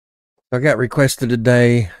I got requested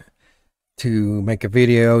today to make a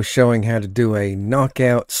video showing how to do a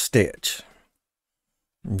knockout stitch.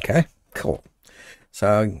 Okay, cool.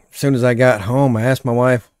 So as soon as I got home, I asked my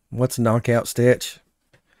wife, what's a knockout stitch?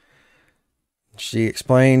 She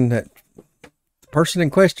explained that the person in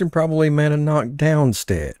question probably meant a knockdown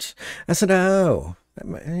stitch. I said, oh,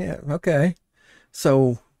 yeah, okay.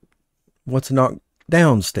 So what's a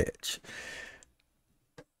knockdown stitch?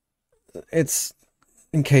 It's,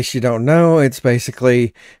 in case you don't know, it's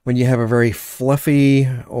basically when you have a very fluffy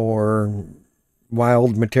or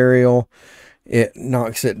wild material, it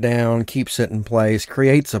knocks it down, keeps it in place,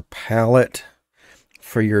 creates a palette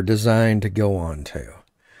for your design to go on to.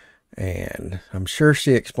 And I'm sure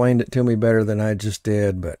she explained it to me better than I just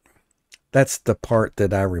did, but that's the part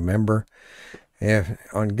that I remember. If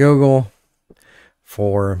on Google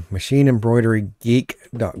for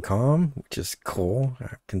machineembroiderygeek.com, which is cool,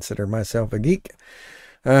 I consider myself a geek.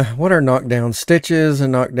 What are knockdown stitches? A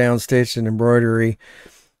knockdown stitch in embroidery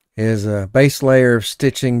is a base layer of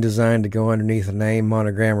stitching designed to go underneath a name,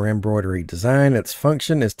 monogram, or embroidery design. Its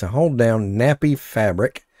function is to hold down nappy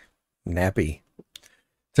fabric,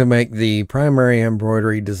 to make the primary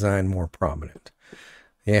embroidery design more prominent.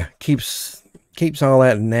 Yeah, keeps all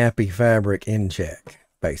that nappy fabric in check,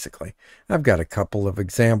 basically. I've got a couple of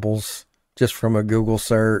examples just from a Google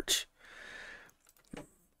search.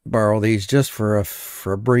 Borrow these just for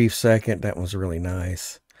a brief second. That was really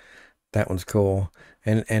nice. That one's cool.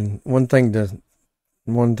 And one thing to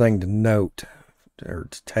note, or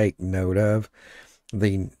to take note of,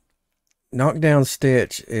 the knockdown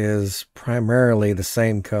stitch is primarily the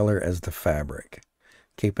same color as the fabric.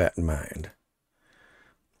 Keep that in mind.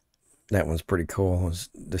 That one's pretty cool. I was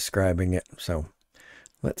describing it. So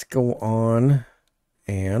let's go on,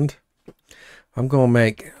 and I'm going to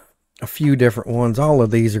make a few different ones. All of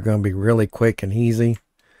these are going to be really quick and easy.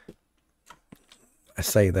 I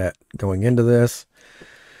say that going into this.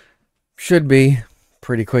 Should be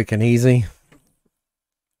pretty quick and easy.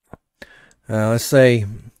 Let's say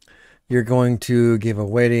you're going to give a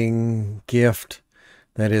wedding gift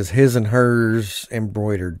that is his and hers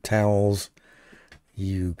embroidered towels.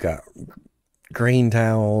 You got green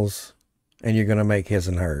towels, and you're going to make his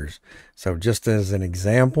and hers. So just as an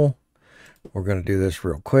example, we're going to do this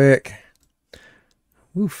real quick.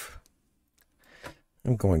 Oof.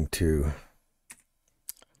 I'm going to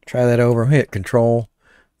try that over. Hit Control.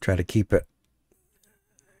 Try to keep it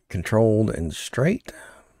controlled and straight.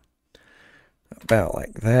 About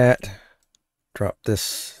like that. Drop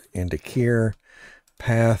this into here.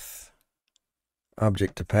 Path.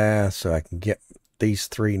 Object to path. So I can get these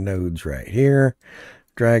three nodes right here.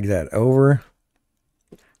 Drag that over.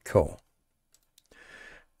 Cool.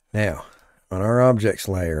 Now, on our objects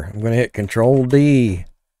layer, I'm going to hit Control D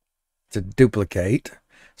to duplicate.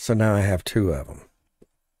 So now I have two of them.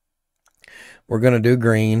 We're going to do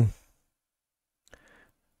green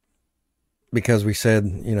because we said,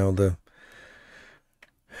 you know, the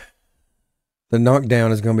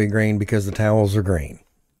knockdown is going to be green because the towels are green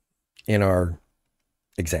in our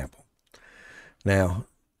example. Now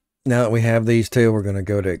that we have these two, we're going to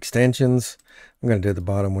go to extensions. I'm going to do the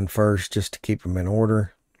bottom one first just to keep them in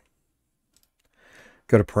order.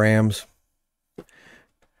 Go to params.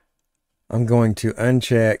 I'm going to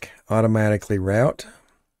uncheck automatically route,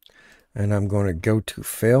 and I'm going to go to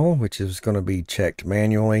fill, which is going to be checked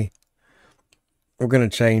manually. We're going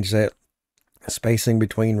to change that spacing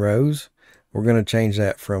between rows. We're going to change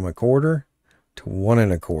that from 1/4 to 1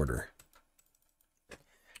 1/4.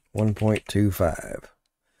 1.25.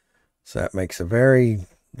 So that makes a very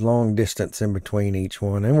long distance in between each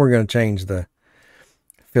one. And we're going to change the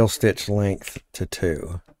fill stitch length to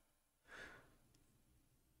 2.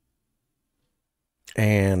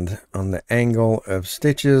 And on the angle of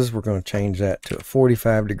stitches, we're going to change that to a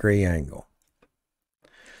 45-degree angle.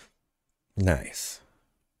 Nice.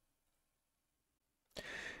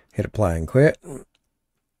 Hit apply and quit.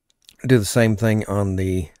 Do the same thing on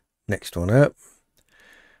the next one up.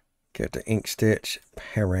 Get to Inkstitch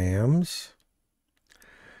params.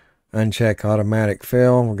 Uncheck automatic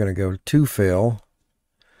fill. We're going to go to fill.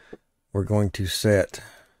 We're going to set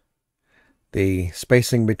the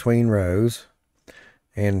spacing between rows.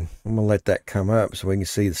 And I'm going to let that come up so we can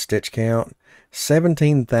see the stitch count.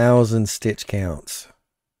 17,000 stitch counts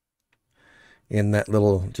in that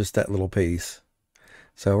little, just that little piece.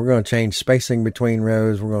 So we're going to change spacing between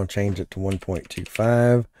rows. We're going to change it to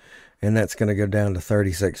 1.25. And that's going to go down to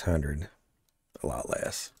 3,600. A lot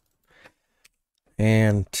less.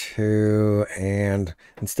 And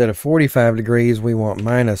instead of 45 degrees, we want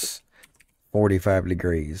minus 45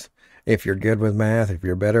 degrees. if you're good with math, if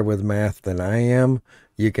you're better with math than I am,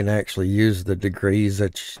 you can actually use the degrees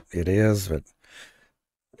that it is. But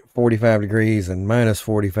 45 degrees and minus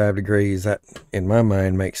 45 degrees, that in my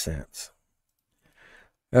mind makes sense.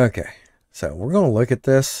 Okay, so we're going to look at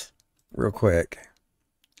this real quick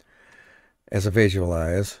as a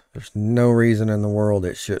visualize. There's no reason in the world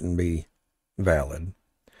it shouldn't be valid.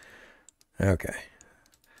 Okay,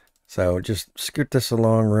 so just scoot this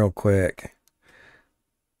along real quick.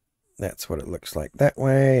 That's what it looks like that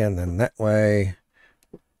way, and then that way.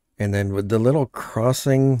 And then with the little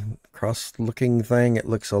cross-looking thing, it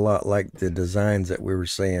looks a lot like the designs that we were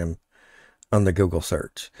seeing on the Google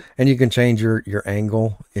search. And you can change your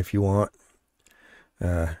angle if you want.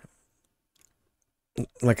 Like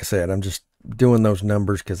I said, I'm just doing those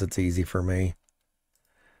numbers because it's easy for me.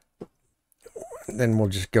 Then we'll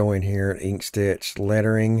just go in here at Inkstitch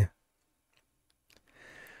lettering.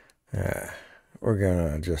 We're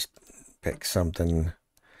gonna just pick something,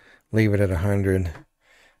 leave it at 100.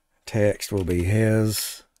 Text will be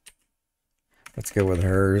his. Let's go with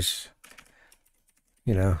hers.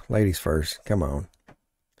 You know, ladies first. Come on.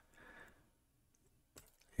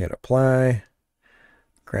 Hit apply.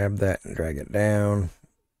 Grab that and drag it down.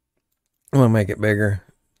 I'm going to make it bigger.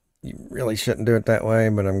 You really shouldn't do it that way,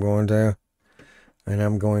 but I'm going to. And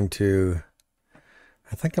I'm going to,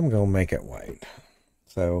 I think I'm going to make it white.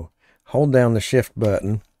 So hold down the shift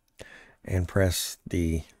button and press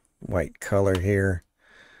the white color here.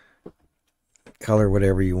 Color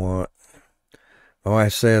whatever you want. My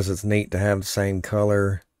wife says it's neat to have the same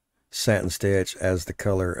color satin stitch as the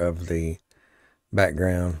color of the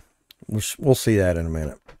background. We'll see that in a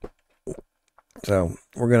minute. So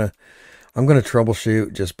I'm gonna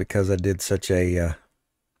troubleshoot just because I did such a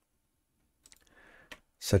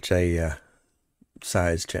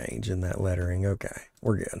size change in that lettering. Okay,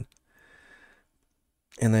 we're good.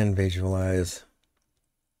 And then visualize.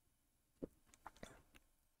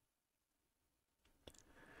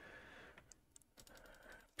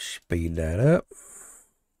 Speed that up.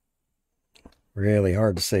 Really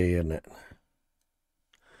hard to see, isn't it? Of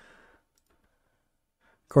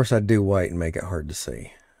course, I'd do white and make it hard to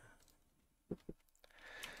see.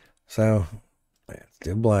 So, let's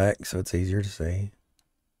do black so it's easier to see.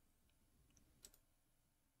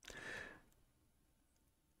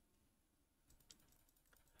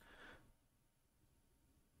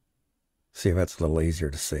 See if that's a little easier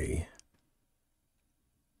to see.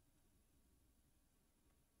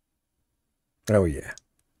 Oh, yeah.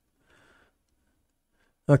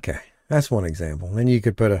 Okay, that's one example. And you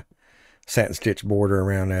could put a satin stitch border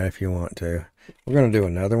around that if you want to. We're going to do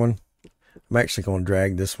another one. I'm actually going to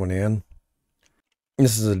drag this one in.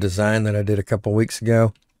 This is a design that I did a couple weeks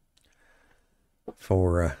ago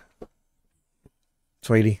for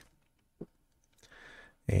Sweetie.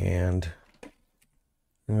 And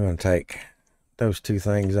I'm going to take those two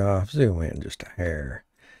things off, zoom in just a hair,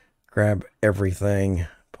 grab everything,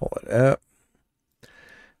 pull it up,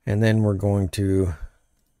 and then we're going to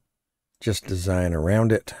just design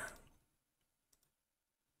around it.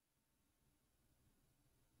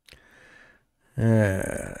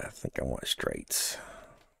 I think I want straights.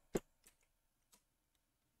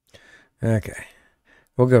 Okay,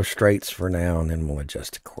 we'll go straights for now and then we'll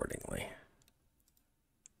adjust accordingly.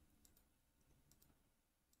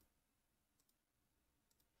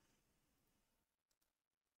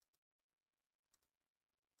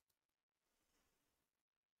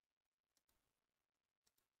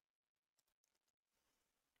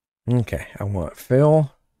 Okay, I want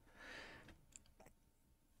fill.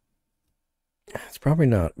 It's probably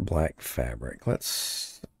not black fabric.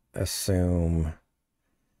 Let's assume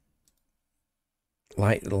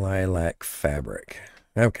light lilac fabric.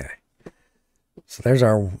 Okay. So there's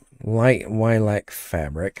our light lilac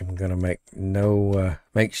fabric. I'm going to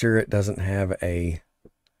make sure it doesn't have a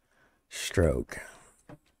stroke.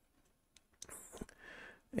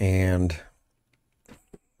 And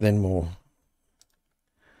then we'll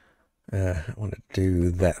I want to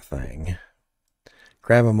do that thing.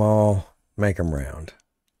 Grab them all, make them round.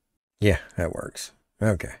 Yeah, that works.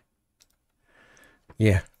 Okay.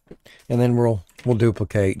 Yeah. And then we'll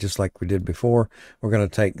duplicate just like we did before. We're going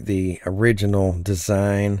to take the original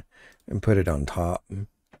design and put it on top.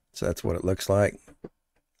 So that's what it looks like.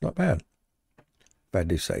 Not bad, if I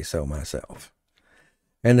do say so myself.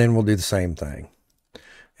 And then we'll do the same thing.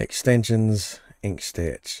 Extensions,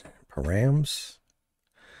 Inkstitch, params.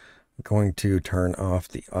 Going to turn off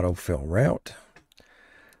the autofill route.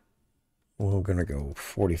 We're going to go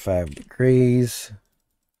 45 degrees,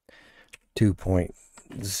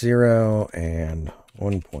 2.0 and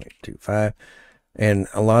 1.25. And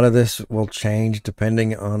a lot of this will change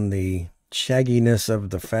depending on the shagginess of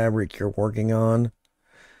the fabric you're working on.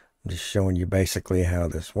 I'm just showing you basically how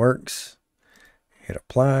this works. Hit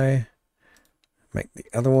apply. Make the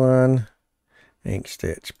other one.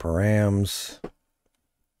 Inkstitch params.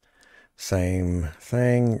 Same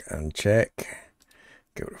thing. Uncheck.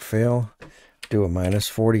 Go to fill. Do a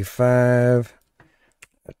 -45.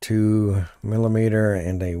 A 2 millimeter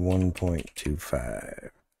and a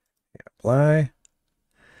 1.25. Apply.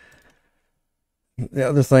 The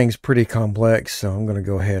other thing's pretty complex, so I'm going to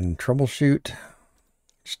go ahead and troubleshoot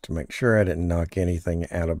just to make sure I didn't knock anything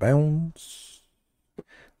out of bounds.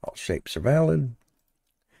 All shapes are valid.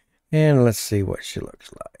 And let's see what she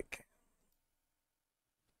looks like.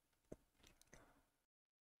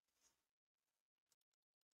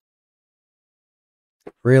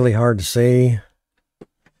 Really hard to see.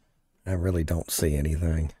 I really don't see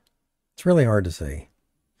anything. It's really hard to see,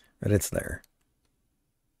 but it's there.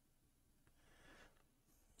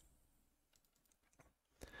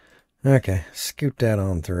 Okay, scoot that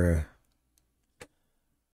on through.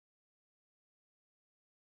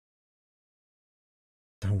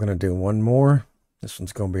 I'm going to do one more. This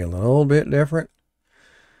one's going to be a little bit different.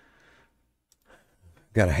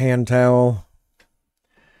 Got a hand towel.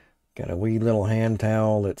 Got a wee little hand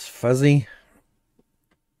towel that's fuzzy.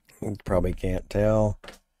 You probably can't tell.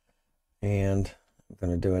 And I'm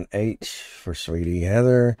going to do an H for Sweetie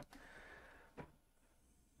Heather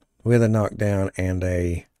with a knockdown and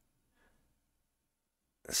a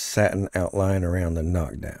satin outline around the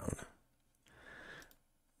knockdown.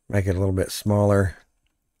 Make it a little bit smaller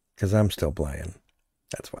because I'm still playing.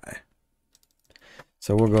 That's why.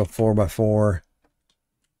 So we'll go 4x4.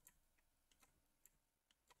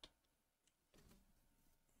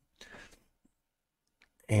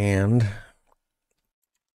 And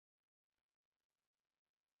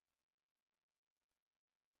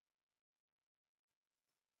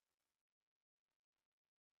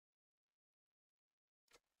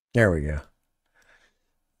there we go.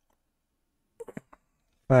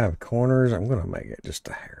 5 corners. I'm going to make it just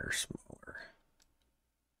a hair smaller.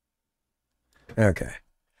 Okay.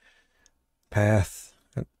 Path.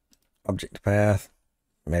 Object path.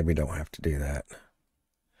 Maybe don't have to do that.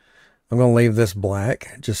 I'm going to leave this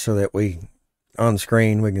black just so that on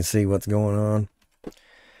screen, we can see what's going on.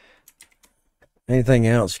 Anything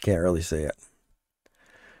else, you can't really see it.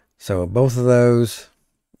 So both of those,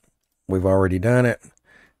 we've already done it.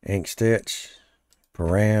 Inkstitch,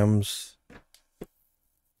 params,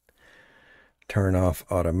 turn off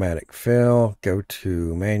automatic fill, go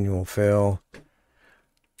to manual fill,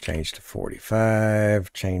 change to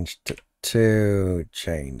 45, change to 2,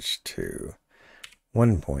 change to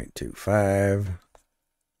 1.25,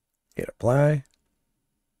 hit apply.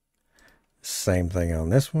 Same thing on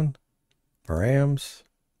this one, params.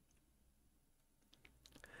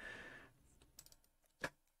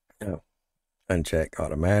 Oh, uncheck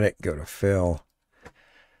automatic, go to fill,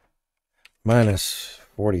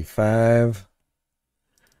 -45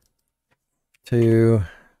 to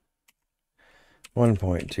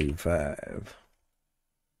 1.25.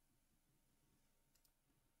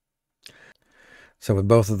 So with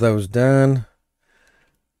both of those done,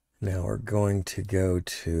 now we're going to go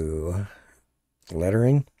to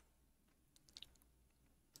lettering.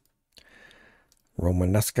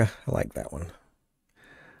 Romanesca, I like that one.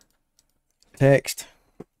 Text,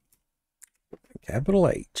 capital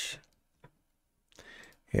H.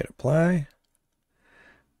 Hit apply.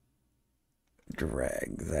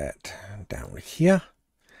 Drag that down here.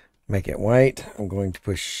 Make it white. I'm going to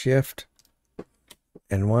push shift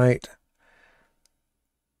and white.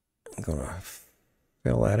 I'm going to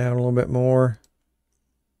fill that out a little bit more.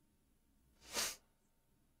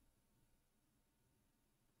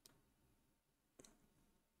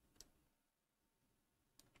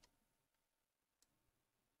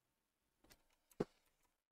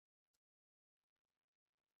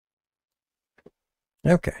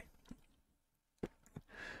 Okay.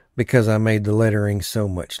 Because I made the lettering so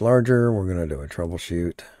much larger, we're going to do a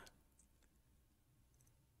troubleshoot.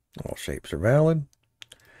 All shapes are valid.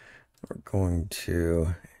 We're going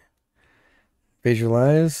to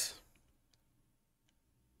visualize.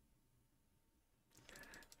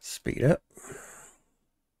 Speed up.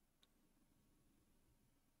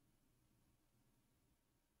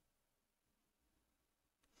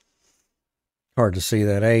 Hard to see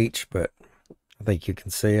that H, but I think you can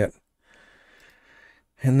see it.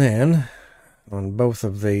 And then on both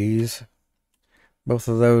of these, both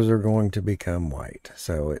of those are going to become white.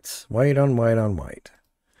 So it's white on white on white.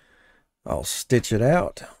 I'll stitch it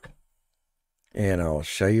out and I'll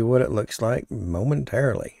show you what it looks like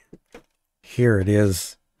momentarily. here it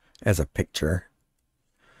is as a picture.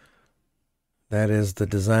 That is the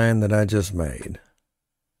design that I just made.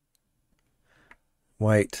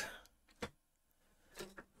 White.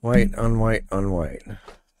 White on white on white.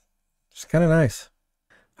 It's kind of nice.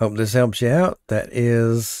 Hope this helps you out. That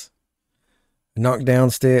is Knockdown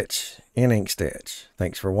Stitch in Inkstitch.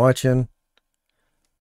 Thanks for watching.